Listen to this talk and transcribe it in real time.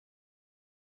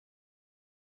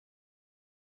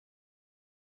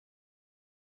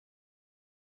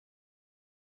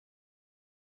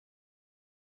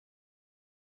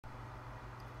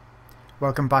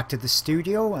Welcome back to the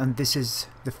studio, and this is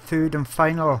the third and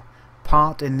final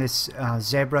part in this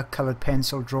zebra coloured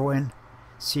pencil drawing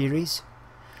series.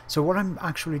 So what I'm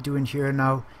actually doing here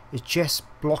now is just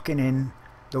blocking in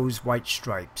those white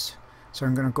stripes. So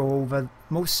I'm going to go over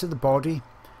most of the body,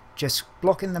 just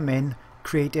blocking them in,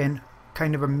 creating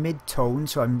kind of a mid-tone.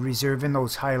 So I'm reserving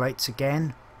those highlights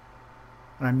again,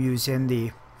 and I'm using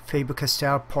the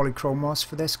Faber-Castell Polychromos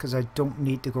for this because I don't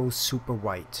need to go super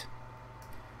white.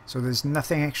 So there's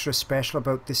nothing extra special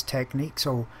about this technique,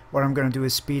 so what I'm going to do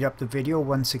is speed up the video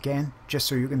once again, just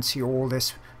so you can see all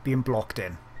this being blocked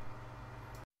in.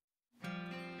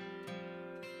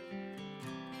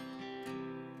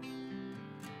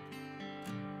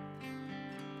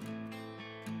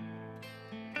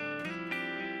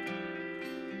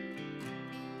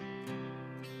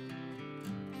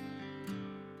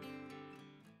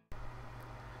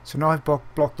 So now I've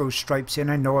blocked those stripes in.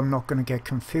 I know I'm not going to get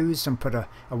confused and put a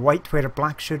white where a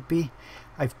black should be.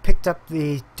 I've picked up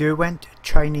the Derwent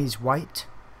Chinese white,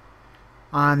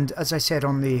 and as I said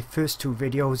on the first two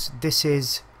videos, this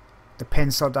is the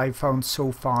pencil that I've found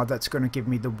so far that's going to give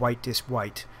me the whitest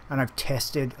white. And I've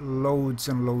tested loads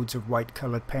and loads of white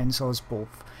coloured pencils,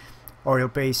 both oil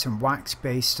based and wax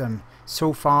based, and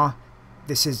so far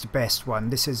this is the best one.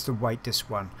 This is the whitest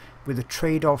one, with the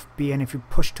trade-off being if you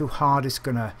push too hard it's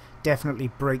gonna definitely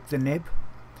break the nib.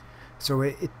 So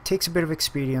it takes a bit of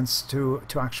experience to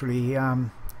actually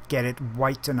get it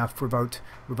white enough without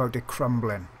it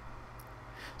crumbling.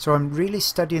 So I'm really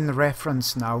studying the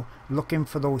reference now, looking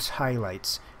for those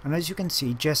highlights, and as you can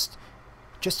see, just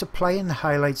applying the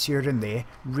highlights here and there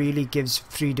really gives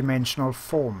three-dimensional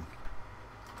form.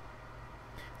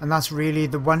 And that's really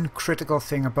the one critical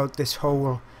thing about this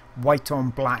whole white on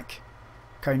black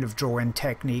kind of drawing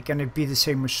technique, and it'd be the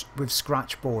same with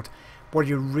scratchboard. What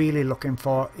you're really looking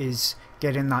for is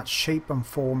getting that shape and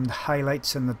form, the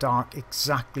highlights in the dark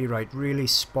exactly right, really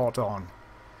spot on.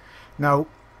 Now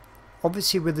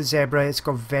obviously with the zebra it's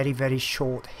got very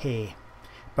short hair,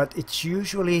 but it's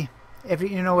usually every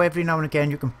now and again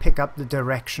you can pick up the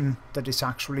direction that it's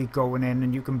actually going in,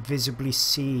 and you can visibly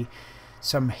see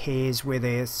some hairs where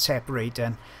they're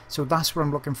separating. So that's what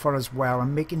I'm looking for as well.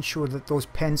 I'm making sure that those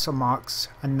pencil marks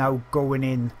are now going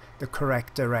in the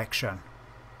correct direction,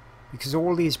 because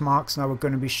all these marks now are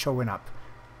going to be showing up.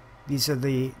 These are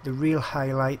the real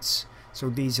highlights, so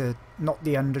these are not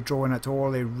the underdrawing at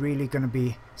all. They're really going to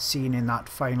be seen in that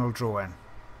final drawing.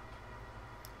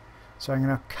 So I'm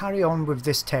going to carry on with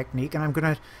this technique, and I'm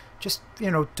going to just,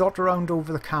 dot around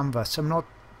over the canvas. I'm not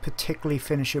particularly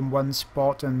finishing one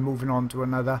spot and moving on to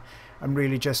another. I'm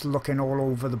really just looking all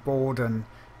over the board and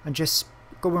just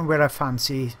going where I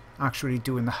fancy actually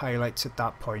doing the highlights at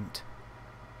that point.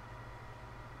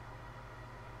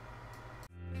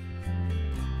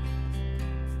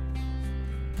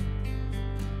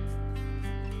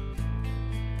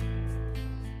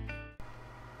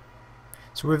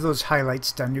 So with those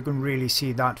highlights done, you can really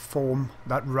see that form,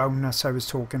 that roundness I was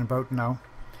talking about now.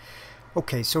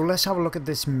 Okay, so let's have a look at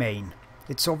this mane.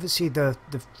 It's obviously the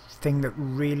thing that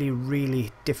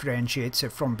really differentiates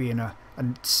it from being a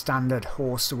standard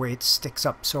horse, the way it sticks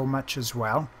up so much as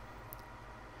well.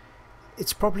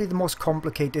 It's probably the most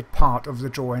complicated part of the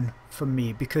drawing for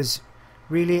me, because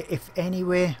really, if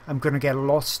anywhere I'm going to get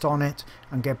lost on it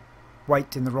and get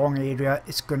white in the wrong area,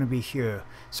 it's going to be here.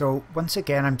 So once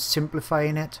again, I'm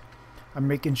simplifying it. I'm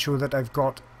making sure that I've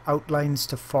got outlines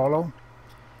to follow.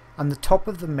 And the top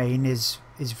of the mane is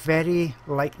very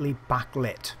lightly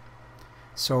backlit,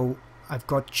 so I've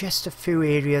got just a few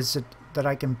areas that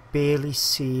I can barely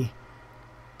see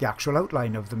the actual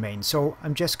outline of the mane. So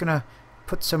I'm just gonna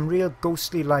put some real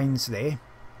ghostly lines there.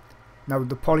 Now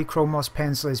the Polychromos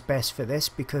pencil is best for this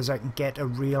because I can get a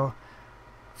real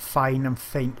fine and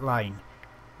faint line.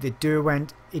 The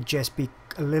Derwent, it'd just be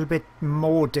a little bit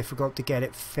more difficult to get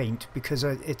it faint because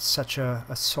it's such a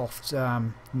soft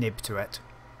nib to it.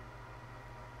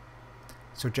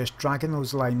 So just dragging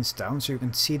those lines down so you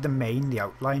can see the mane, the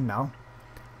outline now.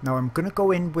 Now I'm going to go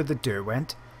in with the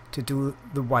Derwent to do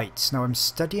the whites. Now I'm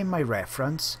studying my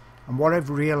reference, and what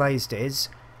I've realised is,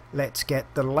 let's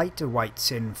get the lighter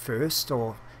whites in first,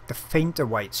 or the fainter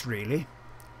whites really,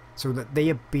 so that they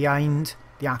are behind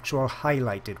the actual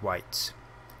highlighted whites.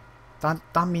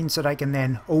 That means that I can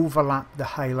then overlap the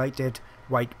highlighted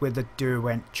white with the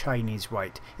Derwent Chinese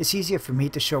white. It's easier for me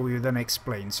to show you than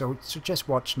explain, so just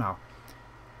watch now.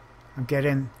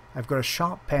 I've got a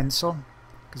sharp pencil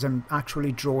because I'm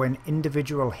actually drawing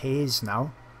individual hairs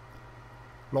now.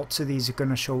 Lots of these are going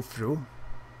to show through.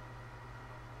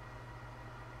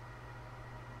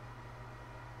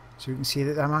 So you can see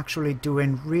that I'm actually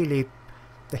doing really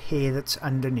the hair that's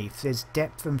underneath. There's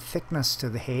depth and thickness to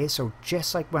the hair, so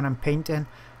just like when I'm painting,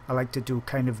 I like to do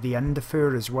kind of the under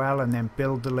fur as well and then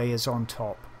build the layers on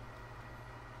top.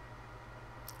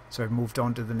 So I've moved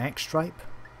on to the next stripe.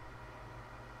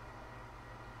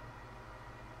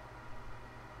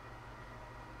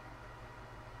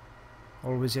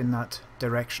 Always in that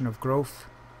direction of growth.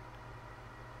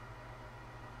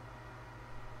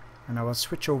 And I will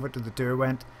switch over to the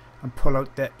Derwent and pull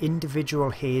out the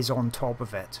individual hairs on top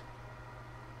of it.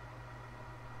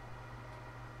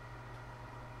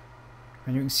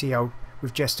 And you can see how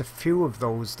with just a few of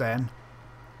those then,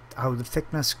 how the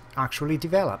thickness actually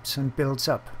develops and builds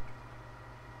up.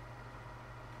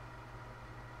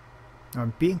 Now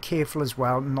I'm being careful as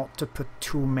well not to put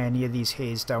too many of these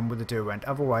hairs down with the Derwent,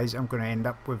 otherwise I'm going to end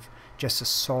up with just a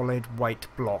solid white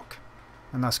block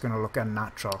and that's going to look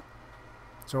unnatural.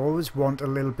 So I always want a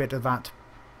little bit of that,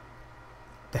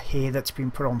 the hair that's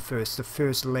been put on first, the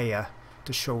first layer,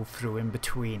 to show through in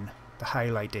between the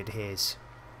highlighted hairs.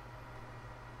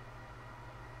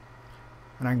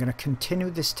 And I'm going to continue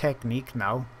this technique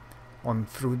now on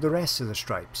through the rest of the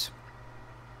stripes.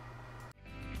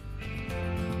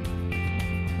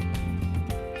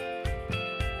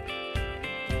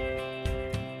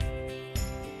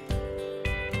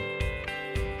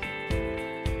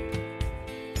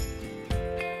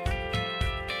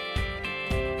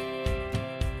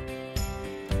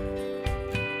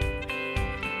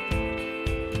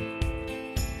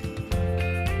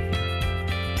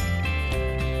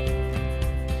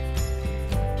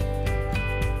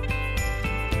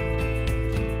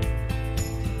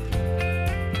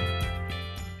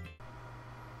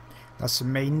 That's the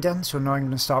mane done, so now I'm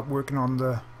going to start working on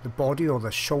the body or the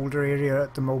shoulder area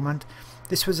at the moment.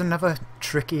 This was another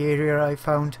tricky area I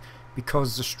found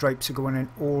because the stripes are going in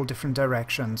all different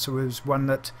directions, so it was one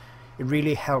that it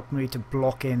really helped me to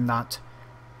block in that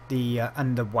the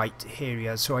under white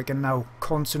area, so I can now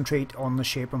concentrate on the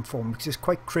shape and form because it's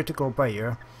quite critical by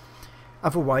here.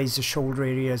 Otherwise the shoulder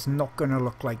area is not going to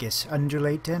look like it's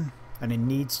undulating, and it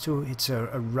needs to. It's a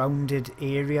rounded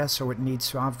area, so it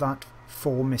needs to have that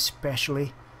form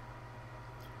especially.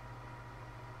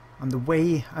 And the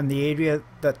way and the area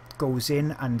that goes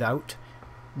in and out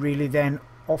really then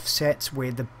offsets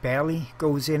where the belly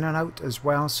goes in and out as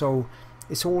well, so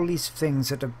it's all these things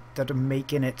that are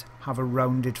making it have a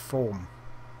rounded form.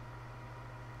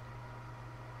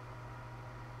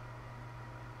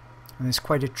 And it's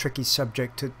quite a tricky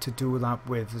subject to do that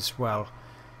with as well.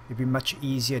 It'd be much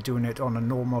easier doing it on a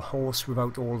normal horse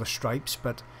without all the stripes,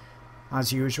 but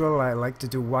as usual I like to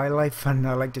do wildlife and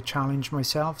I like to challenge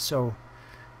myself, so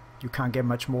you can't get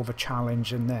much more of a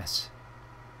challenge than this.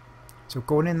 So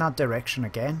going in that direction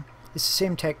again, it's the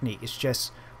same technique, it's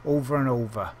just over and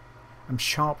over. I'm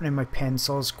sharpening my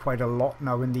pencils quite a lot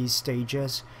now in these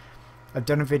stages. I've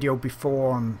done a video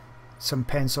before on some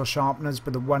pencil sharpeners,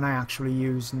 but the one I actually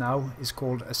use now is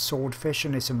called a Swordfish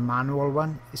and it's a manual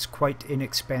one. It's quite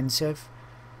inexpensive.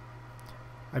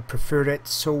 I prefer it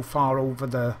so far over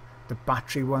the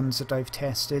battery ones that I've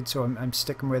tested, so I'm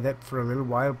sticking with it for a little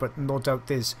while, but no doubt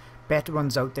there's better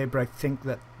ones out there, but I think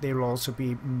that they'll also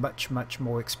be much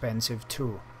more expensive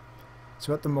too.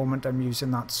 So at the moment I'm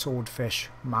using that Swordfish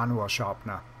manual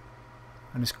sharpener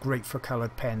and it's great for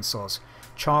coloured pencils.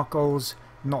 Charcoal's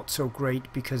not so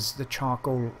great because the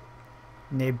charcoal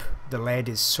nib, the lead,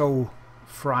 is so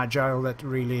fragile that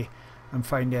really I'm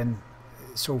finding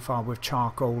so far with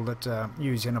charcoal that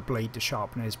using a blade to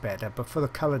sharpen is better. But for the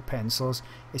coloured pencils,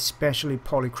 especially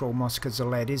Polychromos, because the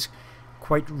lead is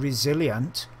quite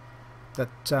resilient,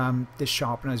 that this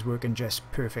sharpener is working just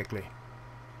perfectly.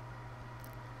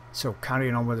 So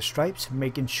carrying on with the stripes,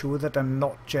 making sure that I'm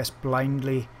not just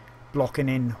blindly blocking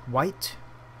in white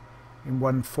in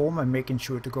one form, I'm making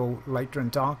sure to go lighter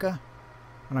and darker.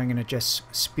 And I'm going to just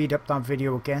speed up that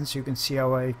video again so you can see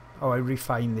how I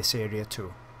refine this area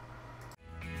too.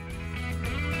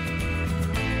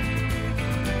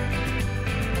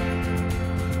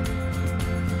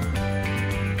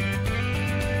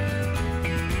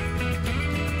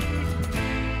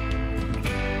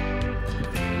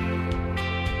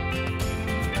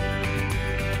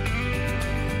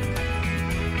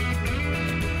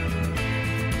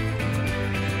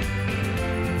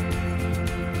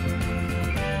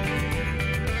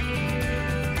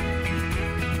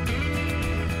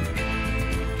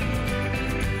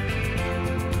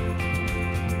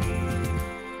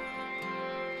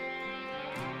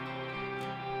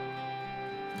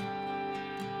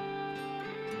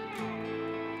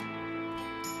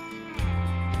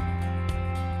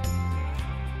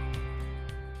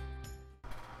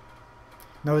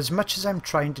 Now, as much as I'm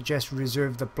trying to just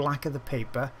reserve the black of the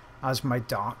paper as my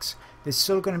darks. There's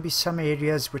still going to be some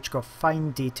areas which got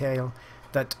fine detail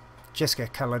that just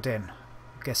get coloured in,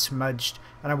 get smudged,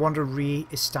 and I want to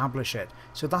re-establish it.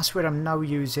 So that's where I'm now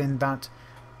using that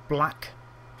black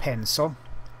pencil.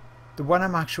 The one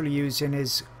I'm actually using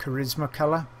is Charisma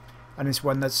colour, and it's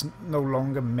one that's no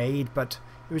longer made, but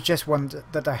it was just one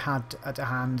that I had at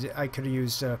hand. I could have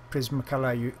used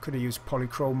Prismacolor, you could have used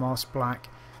Polychromos black.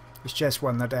 It's just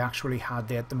one that I actually had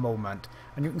there at the moment,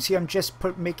 and you can see I'm just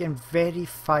making very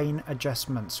fine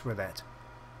adjustments with it.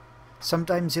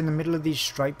 Sometimes in the middle of these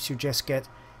stripes you just get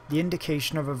the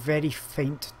indication of a very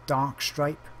faint dark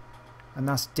stripe, and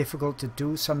that's difficult to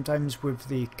do sometimes with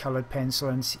the coloured pencil,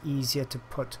 and it's easier to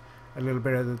put a little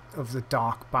bit of the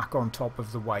dark back on top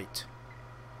of the white.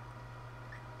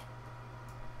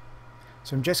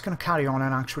 So I'm just going to carry on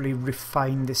and actually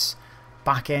refine this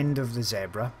back end of the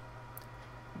zebra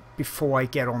before I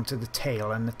get onto the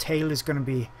tail, and the tail is going to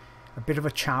be a bit of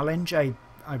a challenge. I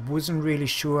wasn't really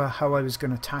sure how I was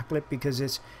going to tackle it because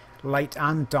it's light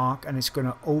and dark and it's going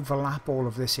to overlap all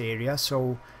of this area,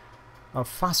 so I'll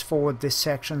fast forward this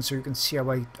section so you can see how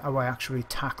I actually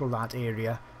tackle that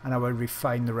area and how I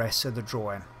refine the rest of the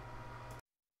drawing.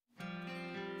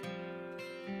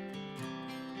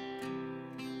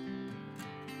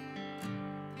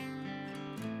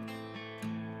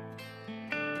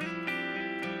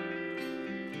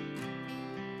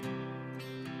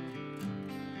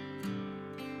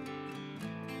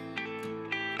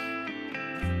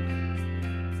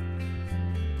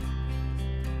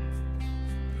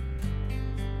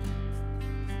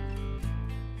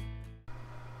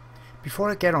 Before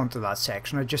I get onto that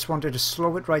section, I just wanted to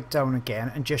slow it right down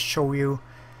again and just show you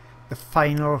the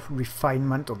final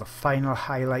refinement or the final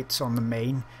highlights on the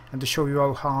mane, and to show you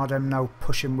how hard I'm now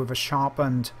pushing with a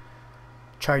sharpened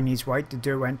Chinese white, the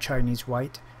Derwent Chinese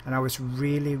white, and I was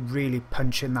really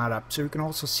punching that up. So you can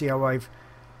also see how I've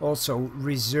also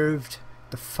reserved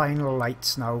the final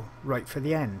lights now right for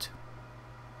the end.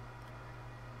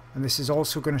 And this is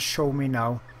also going to show me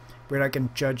now where I can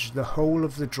judge the whole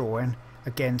of the drawing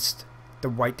against the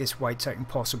whitest whites I can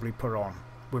possibly put on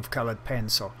with coloured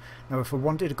pencil. Now if I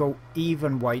wanted to go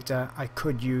even whiter, I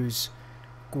could use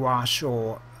gouache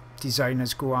or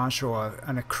designer's gouache or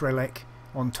an acrylic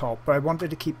on top, but I wanted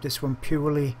to keep this one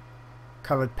purely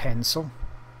coloured pencil,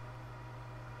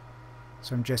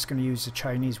 so I'm just going to use the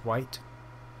Chinese white.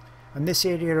 And this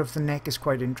area of the neck is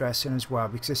quite interesting as well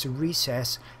because it's a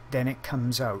recess, then it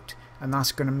comes out, and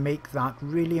that's going to make that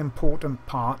really important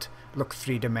part look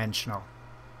three-dimensional.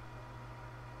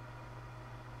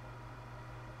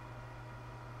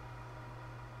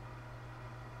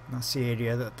 That's the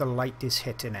area that the light is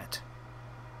hitting it.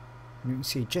 You can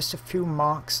see just a few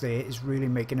marks there is really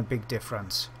making a big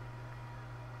difference.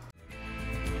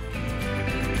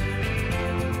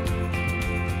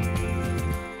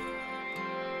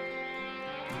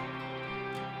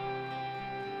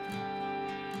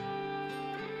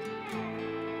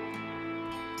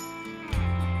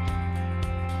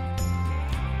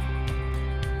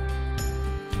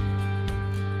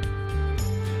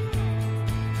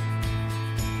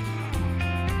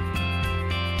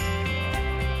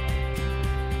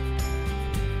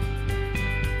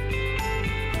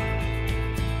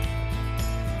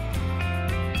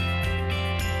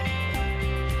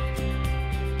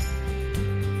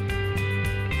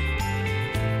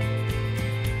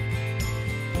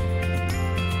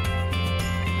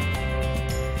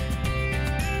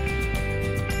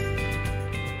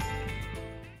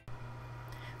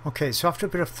 Okay, so after a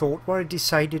bit of thought, what I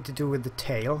decided to do with the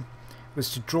tail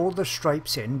was to draw the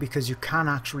stripes in, because you can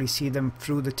actually see them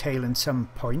through the tail in some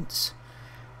points,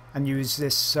 and use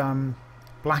this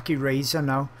black eraser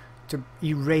now to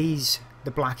erase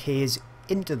the black hairs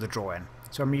into the drawing.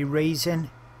 So I'm erasing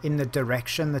in the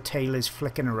direction the tail is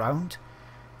flicking around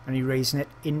and erasing it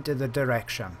into the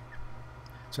direction.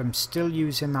 So I'm still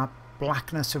using that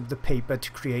blackness of the paper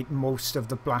to create most of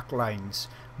the black lines.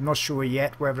 I'm not sure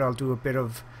yet whether I'll do a bit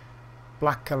of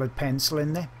black coloured pencil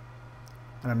in there,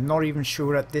 and I'm not even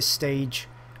sure at this stage,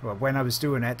 well, when I was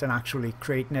doing it and actually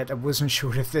creating it, I wasn't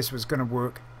sure if this was going to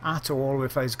work at all,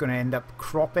 if I was going to end up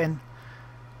cropping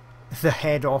the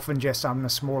head off and just having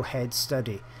a small head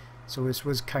study. So this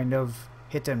was kind of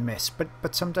hit and miss, but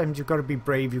sometimes you've got to be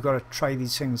brave, you've got to try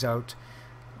these things out,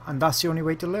 and that's the only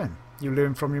way to learn. You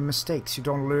learn from your mistakes. You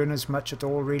don't learn as much at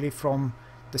all really from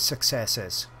the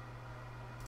successes.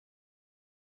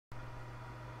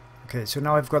 Okay, so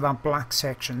now I've got that black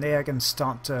section there, I can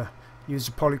start to use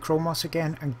the Polychromos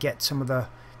again and get some of the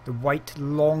white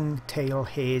long tail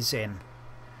hairs in.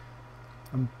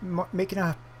 I'm making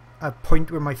a a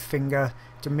point with my finger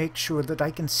to make sure that I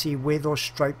can see where those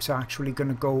stripes are actually going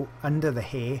to go under the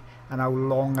hair and how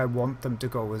long I want them to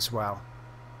go as well.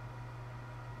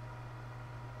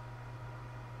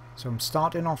 So I'm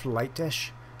starting off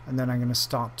lightish, and then I'm going to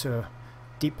start to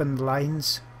deepen the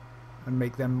lines and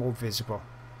make them more visible.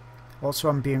 Also,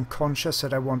 I'm being conscious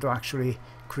that I want to actually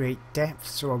create depth,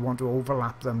 so I want to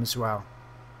overlap them as well.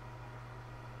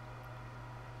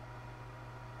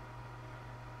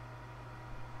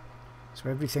 So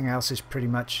everything else is pretty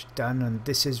much done, and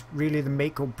this is really the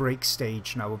make or break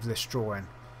stage now of this drawing.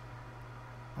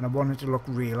 And I want it to look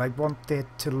real. I want it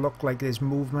to look like there's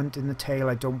movement in the tail.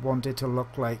 I don't want it to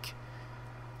look like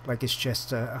it's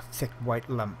just a thick white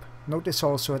lump. Notice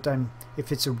also that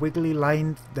if it's a wiggly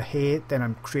line, the hair, then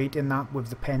I'm creating that with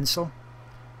the pencil.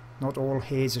 Not all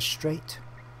hairs are straight.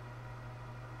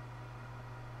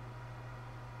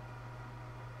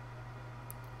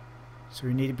 So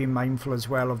you need to be mindful as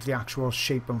well of the actual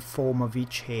shape and form of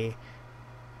each hair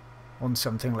on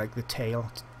something like the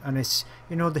tail. And it's,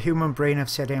 you know, the human brain, I've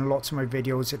said in lots of my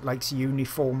videos, it likes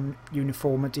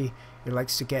uniformity. It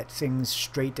likes to get things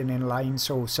straight and in line,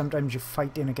 so sometimes you're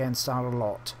fighting against that a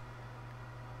lot.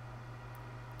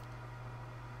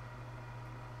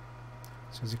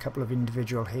 So there's a couple of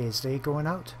individual hairs there going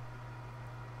out,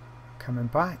 coming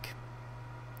back.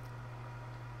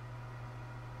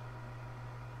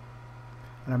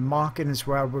 And I'm marking as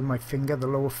well with my finger, the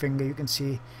lower finger. You can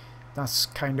see that's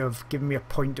kind of giving me a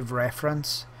point of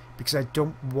reference, because I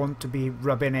don't want to be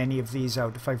rubbing any of these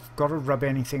out. If I've got to rub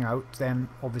anything out, then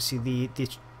obviously the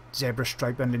zebra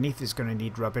stripe underneath is going to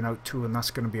need rubbing out too, and that's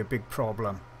going to be a big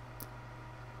problem.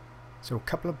 So a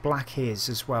couple of black hairs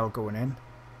as well going in,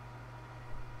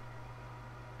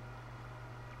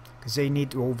 because they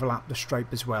need to overlap the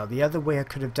stripe as well. The other way I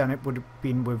could have done it would have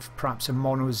been with perhaps a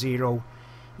mono zero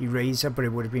eraser, but it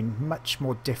would have been much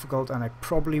more difficult, and I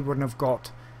probably wouldn't have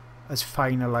got as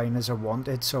fine a line as I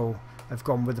wanted, so I've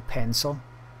gone with the pencil.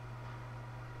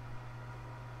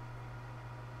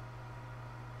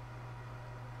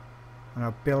 And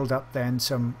I'll build up then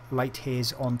some light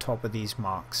hairs on top of these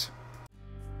marks.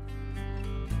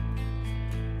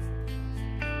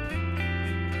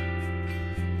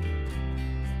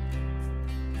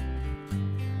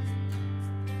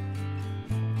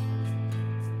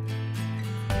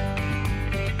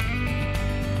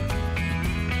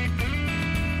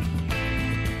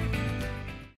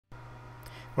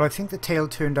 Well, I think the tail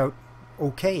turned out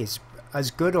okay. It's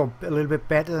as good or a little bit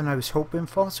better than I was hoping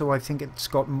for, so I think it's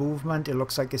got movement. It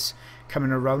looks like it's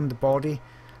coming around the body,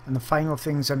 and the final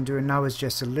things I'm doing now is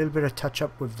just a little bit of touch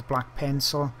up with the black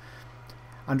pencil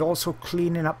and also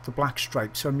cleaning up the black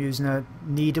stripe. So I'm using a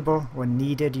kneadable or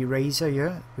kneaded eraser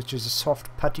here, which is a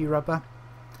soft putty rubber,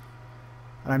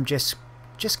 and I'm just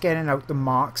getting out the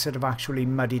marks that have actually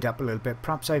muddied up a little bit.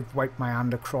 Perhaps I've wiped my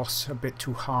hand across a bit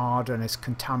too hard and it's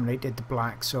contaminated the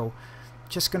black, so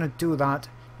just going to do that,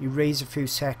 erase a few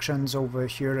sections over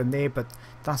here and there, but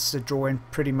that's the drawing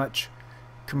pretty much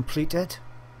completed.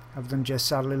 I've done just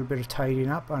that, a little bit of tidying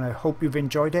up, and I hope you've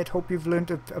enjoyed it. Hope you've learned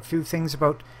a few things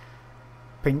about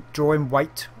drawing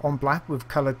white on black with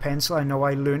coloured pencil. I know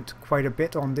I learnt quite a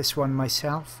bit on this one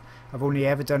myself. I've only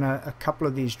ever done a couple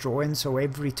of these drawings, so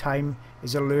every time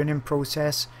is a learning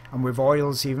process. And with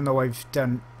oils, even though I've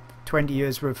done 20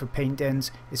 years worth of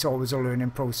paintings, it's always a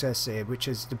learning process there, which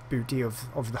is the beauty of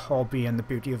the hobby and the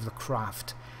beauty of the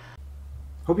craft.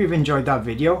 Hope you've enjoyed that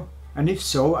video, and if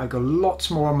so, I got lots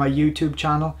more on my YouTube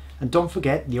channel. And don't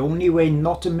forget, the only way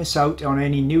not to miss out on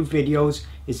any new videos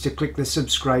is to click the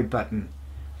subscribe button.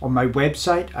 On my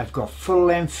website, I've got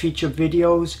full-length feature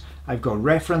videos, I've got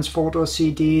reference photo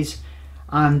CDs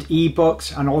and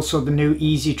ebooks, and also the new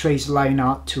Easy Trace line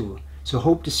art tool. So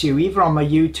hope to see you either on my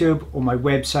YouTube or my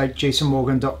website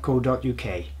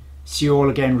jasonmorgan.co.uk. See you all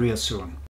again real soon.